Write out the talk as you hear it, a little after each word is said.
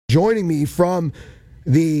Joining me from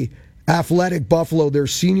the Athletic Buffalo, their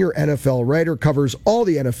senior NFL writer, covers all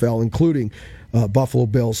the NFL, including Buffalo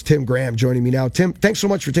Bills. Tim Graham joining me now. Tim, thanks so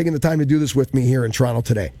much for taking the time to do this with me here in Toronto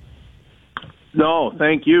today. No,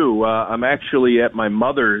 thank you. I'm actually at my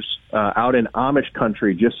mother's out in Amish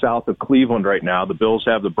country just south of Cleveland right now. The Bills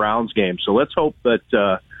have the Browns game. So let's hope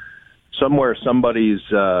that somewhere somebody's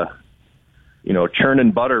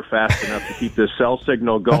churning butter fast enough to keep this cell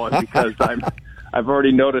signal going, because I've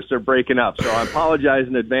already noticed they're breaking up. So I apologize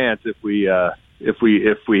in advance if we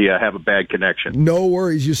have a bad connection. No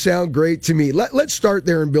worries. You sound great to me. Let's start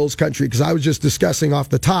there in Bills country, because I was just discussing off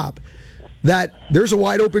the top that there's a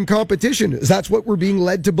wide open competition. That's what we're being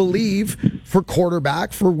led to believe for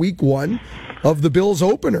quarterback for week one of the Bills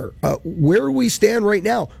opener. Where do we stand right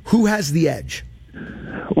now? Who has the edge?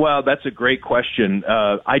 Well, that's a great question.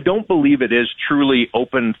 I don't believe it is truly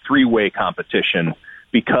open three-way competition,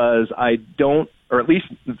 because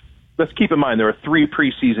let's keep in mind there are 3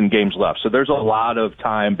 preseason games left. So there's a lot of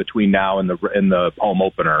time between now and the home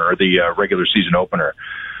opener, or the regular season opener.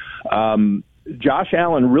 Josh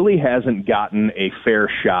Allen really hasn't gotten a fair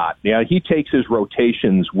shot. Yeah, he takes his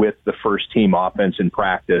rotations with the first team offense in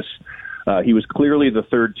practice. He was clearly the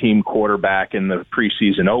third team quarterback in the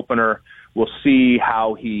preseason opener. We'll see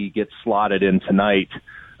how he gets slotted in tonight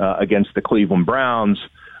against the Cleveland Browns.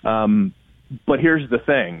 But here's the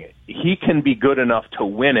thing. He can be good enough to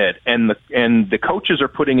win it, and the coaches are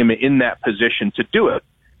putting him in that position to do it.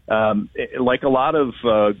 Like a lot of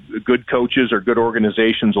good coaches or good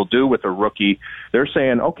organizations will do with a rookie, they're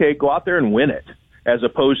saying, okay, go out there and win it, as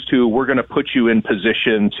opposed to we're going to put you in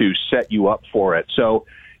position to set you up for it. So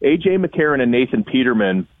A.J. McCarron and Nathan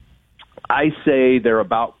Peterman, I say they're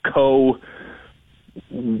about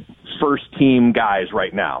first team guys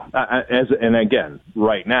right now.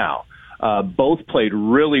 Right now. Both played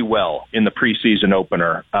really well in the preseason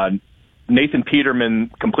opener. Nathan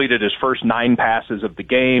Peterman completed his first 9 passes of the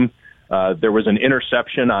game. There was an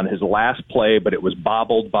interception on his last play, but it was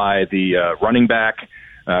bobbled by the running back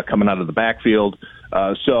coming out of the backfield.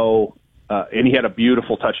 And he had a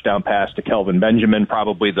beautiful touchdown pass to Kelvin Benjamin,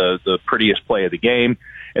 probably the prettiest play of the game.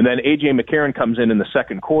 And then A.J. McCarron comes in the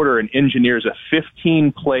second quarter and engineers a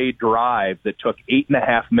 15-play drive that took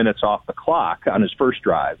 8.5 minutes off the clock on his first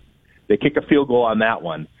drive. They kick a field goal on that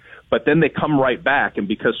one. But then they come right back, and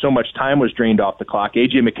because so much time was drained off the clock,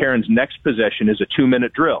 A.J. McCarron's next possession is a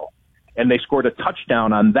 2-minute drill, and they scored a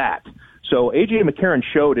touchdown on that. So A.J. McCarron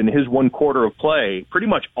showed in his 1 quarter of play pretty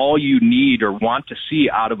much all you need or want to see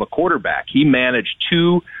out of a quarterback. He managed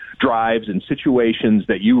 2 drives in situations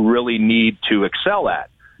that you really need to excel at,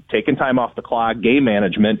 taking time off the clock, game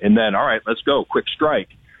management, and then, all right, let's go, quick strike.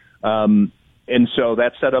 And so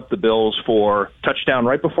that set up the Bills for touchdown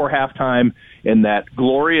right before halftime in that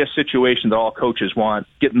glorious situation that all coaches want,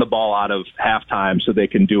 getting the ball out of halftime so they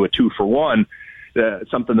can do a 2-for-1,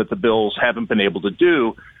 something that the Bills haven't been able to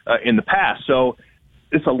do in the past. So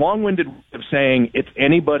it's a long-winded way of saying it's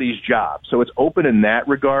anybody's job. So it's open in that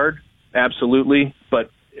regard, absolutely.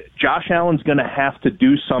 But Josh Allen's going to have to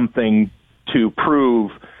do something to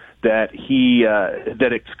prove that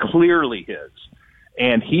that it's clearly his.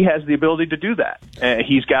 And he has the ability to do that.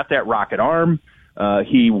 He's got that rocket arm.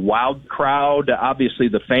 He wowed the crowd. Obviously,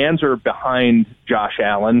 the fans are behind Josh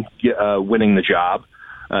Allen winning the job.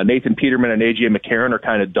 Nathan Peterman and A.J. McCarron are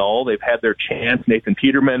kind of dull. They've had their chance. Nathan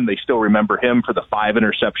Peterman, they still remember him for the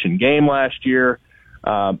 5-interception game last year.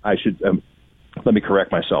 Let me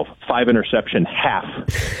correct myself. 5-interception half.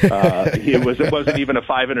 It wasn't even a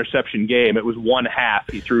 5-interception game. It was 1 half.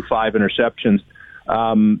 He threw 5 interceptions.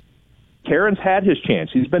 Karen's had his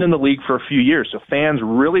chance. He's been in the league for a few years, so fans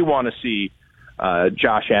really want to see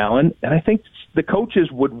Josh Allen, and I think the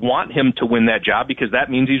coaches would want him to win that job because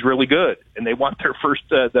that means he's really good, and they want their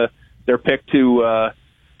pick to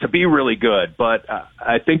be really good. But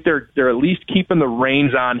I think they're at least keeping the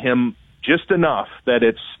reins on him just enough that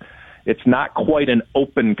it's not quite an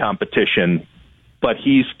open competition, but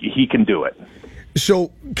he can do it.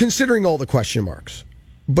 So, considering all the question marks,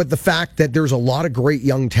 but the fact that there's a lot of great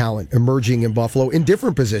young talent emerging in Buffalo in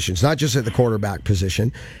different positions, not just at the quarterback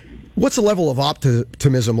position, what's the level of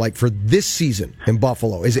optimism like for this season in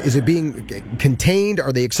Buffalo? Is it being contained?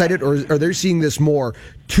 Are they excited? Or are they seeing this more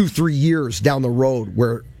 2-3 years down the road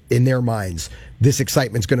where, in their minds, this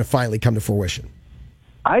excitement's going to finally come to fruition?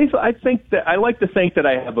 I think that I like to think that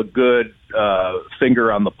I have a good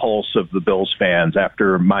finger on the pulse of the Bills fans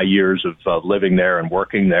after my years of living there and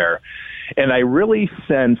working there. And I really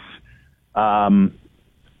sense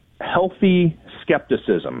healthy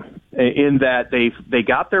skepticism in that they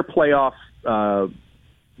got their playoff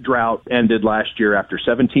drought ended last year after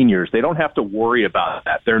 17 years. They don't have to worry about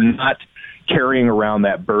that. They're not carrying around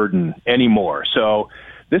that burden anymore. So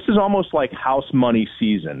this is almost like house money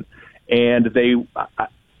season. And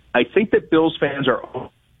I think that Bills fans are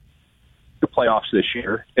the playoffs this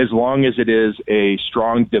year, as long as it is a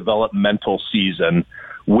strong developmental season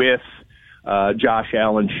with Josh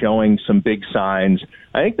Allen showing some big signs.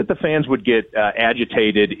 I think that the fans would get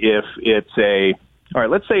agitated if it's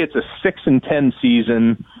let's say it's a 6-10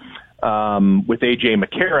 season with A.J.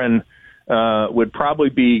 McCarron, would probably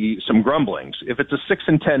be some grumblings. If it's a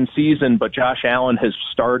 6-10 season, but Josh Allen has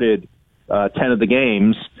started 10 of the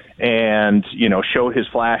games and, showed his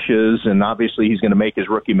flashes, and obviously he's going to make his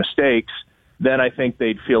rookie mistakes, then I think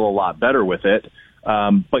they'd feel a lot better with it.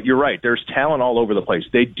 But you're right. There's talent all over the place.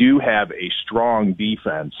 They do have a strong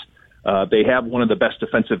defense. They have one of the best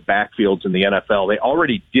defensive backfields in the NFL. They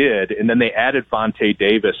already did, and then they added Vontae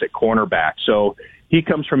Davis at cornerback. So he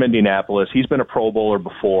comes from Indianapolis. He's been a Pro Bowler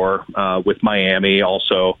before with Miami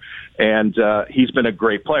also, and he's been a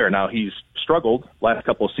great player. Now, he's struggled last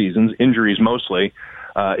couple of seasons, injuries mostly.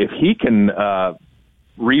 If he can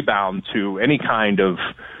rebound to any kind of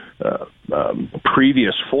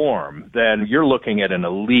previous form, then you're looking at an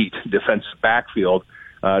elite defensive backfield.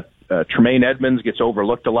 Tremaine Edmonds gets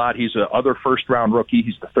overlooked a lot. He's a other first-round rookie.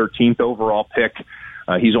 He's the 13th overall pick.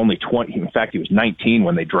 He's only 20. In fact, he was 19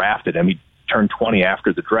 when they drafted him. He turned 20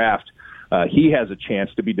 after the draft. He has a chance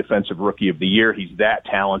to be Defensive Rookie of the Year. He's that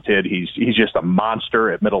talented. He's just a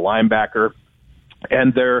monster at middle linebacker.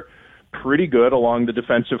 And they're pretty good along the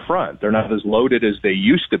defensive front. They're not as loaded as they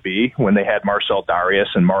used to be when they had Marcel Darius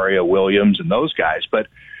and Mario Williams and those guys. But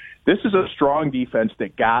this is a strong defense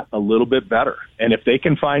that got a little bit better. And if they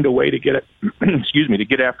can find a way to get it, to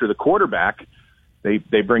get after the quarterback,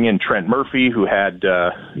 they bring in Trent Murphy, who had,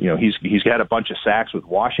 he's had a bunch of sacks with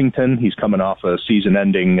Washington. He's coming off a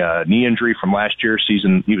season-ending knee injury from last year.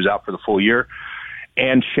 He was out for the full year.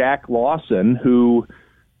 And Shaq Lawson, who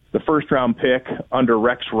the first-round pick under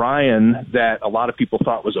Rex Ryan that a lot of people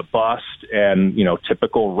thought was a bust and,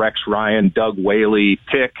 typical Rex Ryan, Doug Whaley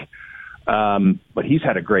pick. But he's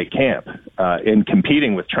had a great camp in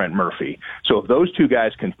competing with Trent Murphy. So if those two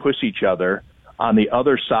guys can push each other on the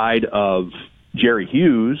other side of Jerry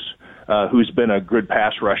Hughes, who's been a good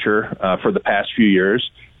pass rusher for the past few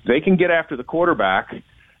years, they can get after the quarterback,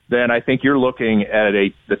 then I think you're looking at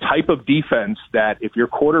the type of defense that if your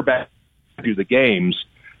quarterback do the games,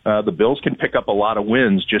 the Bills can pick up a lot of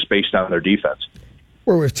wins just based on their defense.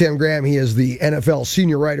 We're with Tim Graham. He is the NFL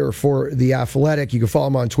senior writer for The Athletic. You can follow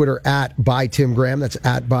him on Twitter @ByTimGraham. That's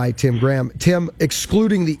 @ByTimGraham. Tim,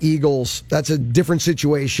 excluding the Eagles, that's a different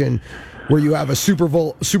situation where you have a Super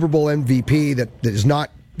Bowl MVP that is not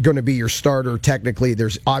going to be your starter technically.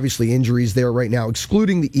 There's obviously injuries there right now.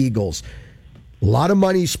 Excluding the Eagles, a lot of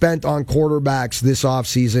money spent on quarterbacks this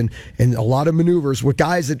offseason and a lot of maneuvers with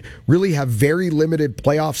guys that really have very limited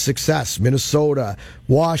playoff success. Minnesota,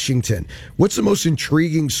 Washington. What's the most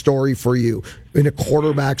intriguing story for you in a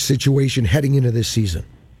quarterback situation heading into this season?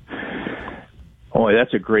 Oh,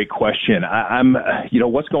 that's a great question. I'm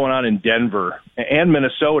what's going on in Denver and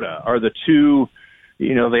Minnesota are the two,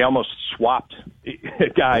 they almost swapped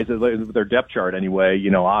guys, their depth chart anyway,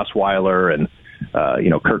 Osweiler and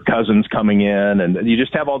Kirk Cousins coming in, and you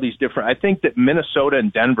just have all these different. I think that Minnesota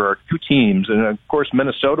and Denver are two teams, and of course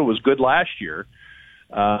Minnesota was good last year,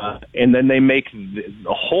 and then they make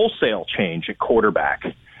the wholesale change at quarterback,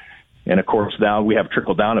 and of course now we have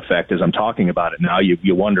trickle down effect as I'm talking about it. Now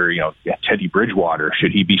you wonder, Teddy Bridgewater,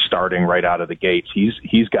 should he be starting right out of the gates?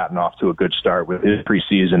 He's gotten off to a good start with his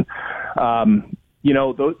preseason.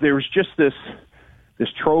 There was just this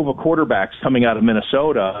trove of quarterbacks coming out of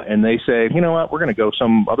Minnesota, and they say, you know what, we're going to go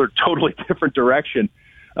some other totally different direction.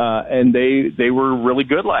 And they were really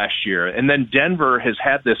good last year. And then Denver has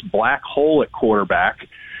had this black hole at quarterback.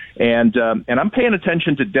 And I'm paying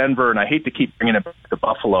attention to Denver, and I hate to keep bringing it back to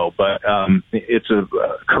Buffalo, but it's a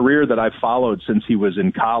career that I've followed since he was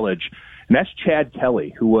in college. And that's Chad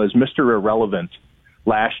Kelly, who was Mr. Irrelevant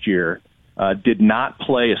last year, did not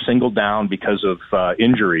play a single down because of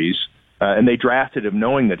injuries. And they drafted him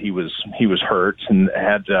knowing that he was hurt and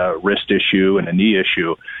had a wrist issue and a knee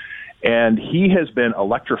issue. And he has been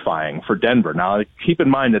electrifying for Denver. Now, keep in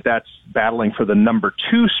mind that that's battling for the number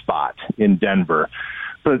 2 spot in Denver.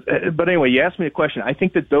 But anyway, you asked me a question. I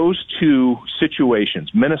think that those two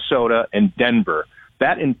situations, Minnesota and Denver,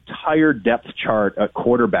 that entire depth chart at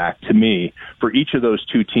quarterback to me for each of those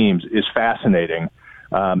two teams is fascinating.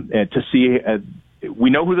 And to see,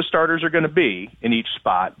 we know who the starters are going to be in each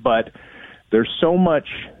spot, but there's so much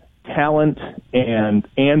talent and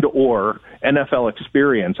or NFL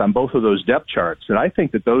experience on both of those depth charts. And I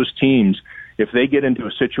think that those teams, if they get into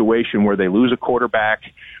a situation where they lose a quarterback,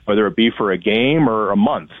 whether it be for a game or a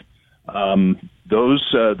month, those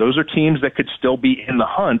are teams that could still be in the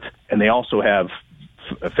hunt, and they also have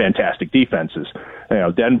fantastic defenses.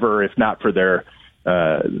 Denver, if not for their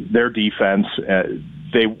defense,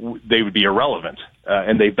 they would be irrelevant,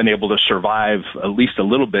 and they've been able to survive at least a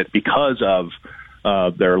little bit because of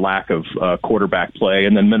their lack of quarterback play.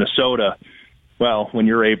 And then Minnesota, well, when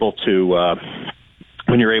you're able to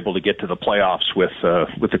get to the playoffs with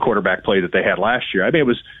the quarterback play that they had last year, I mean,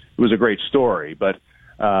 it was a great story, but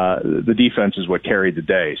the defense is what carried the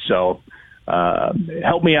day. So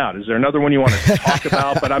help me out. Is there another one you want to talk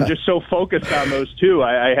about? But I'm just so focused on those two.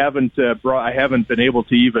 I haven't been able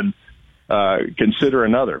to even consider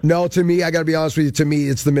another. No, to me, I got to be honest with you. To me,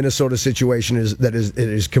 it's the Minnesota situation it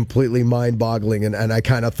is completely mind-boggling, and I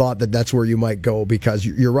kind of thought that that's where you might go, because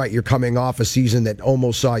you're right. You're coming off a season that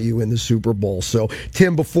almost saw you in the Super Bowl. So,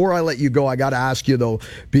 Tim, before I let you go, I got to ask you though,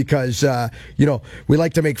 because we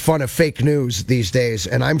like to make fun of fake news these days,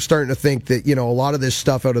 and I'm starting to think that a lot of this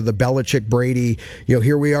stuff out of the Belichick Brady,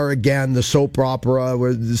 here we are again, the soap opera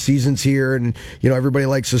where the season's here, and everybody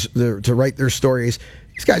likes to write their stories.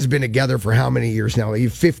 These guys have been together for how many years now?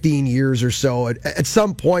 15 years or so. At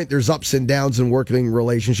some point, there's ups and downs in working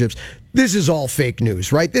relationships. This is all fake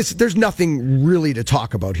news, right? There's nothing really to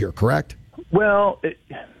talk about here, correct? Well,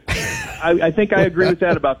 I think I agree with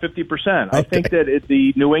that about 50%. Okay. I think that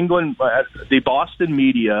the New England, the Boston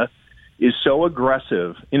media is so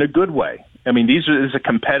aggressive in a good way. I mean, this is a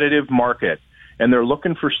competitive market, and they're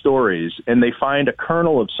looking for stories, and they find a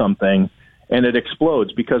kernel of something, and it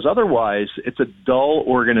explodes, because otherwise it's a dull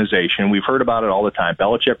organization. We've heard about it all the time.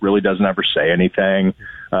 Belichick really doesn't ever say anything.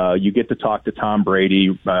 You get to talk to Tom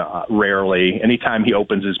Brady rarely. Anytime he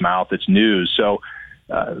opens his mouth, it's news. So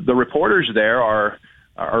the reporters there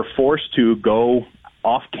are forced to go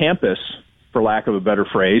off campus, for lack of a better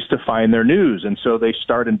phrase, to find their news. And so they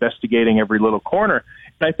start investigating every little corner.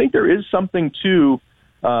 And I think there is something to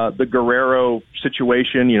the Guerrero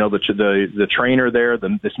situation, the trainer there,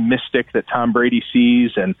 this mystic that Tom Brady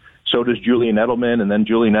sees, and so does Julian Edelman. And then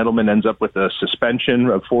Julian Edelman ends up with a suspension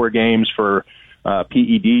of 4 games for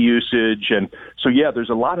PED usage. And so, yeah,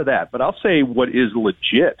 there's a lot of that. But I'll say what is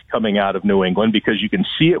legit coming out of New England, because you can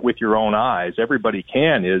see it with your own eyes, everybody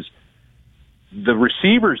can, is the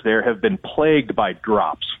receivers there have been plagued by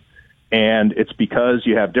drops. And it's because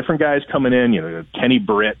you have different guys coming in, Kenny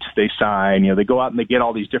Britt, they sign, they go out and they get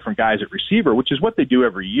all these different guys at receiver, which is what they do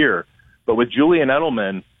every year. But with Julian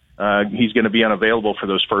Edelman, he's going to be unavailable for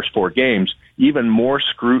those first 4 games. Even more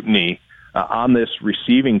scrutiny on this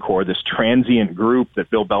receiving core, this transient group that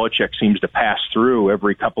Bill Belichick seems to pass through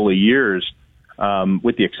every couple of years,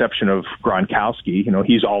 with the exception of Gronkowski.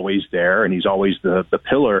 He's always there, and he's always the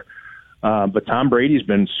pillar. But Tom Brady's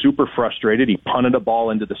been super frustrated. He punted a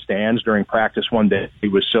ball into the stands during practice one day. He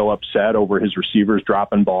was so upset over his receivers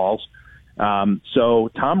dropping balls.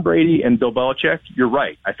 So Tom Brady and Bill Belichick, you're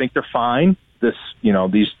right. I think they're fine. These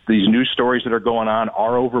news stories that are going on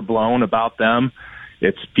are overblown about them.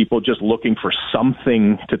 It's people just looking for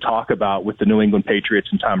something to talk about with the New England Patriots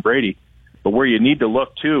and Tom Brady. But where you need to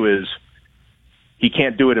look, too, is he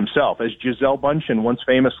can't do it himself. As Gisele Bündchen once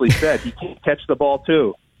famously said, he can't catch the ball,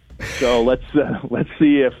 too. So let's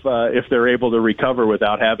see if they're able to recover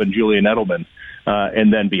without having Julian Edelman,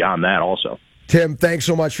 and then beyond that also. Tim, thanks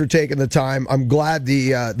so much for taking the time. I'm glad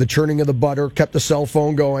the churning of the butter kept the cell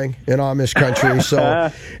phone going in Amish country. So,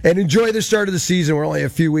 and enjoy the start of the season. We're only a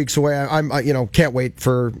few weeks away. I'm can't wait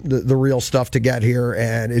for the real stuff to get here,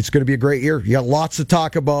 and it's going to be a great year. You got lots to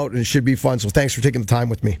talk about, and it should be fun. So thanks for taking the time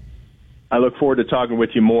with me. I look forward to talking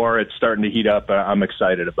with you more. It's starting to heat up. I'm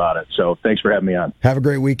excited about it. So thanks for having me on. Have a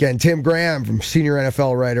great weekend. Tim Graham, from senior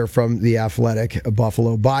NFL writer from The Athletic,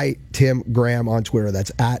 Buffalo. By Tim Graham on Twitter.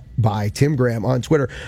 That's @by Tim Graham on Twitter.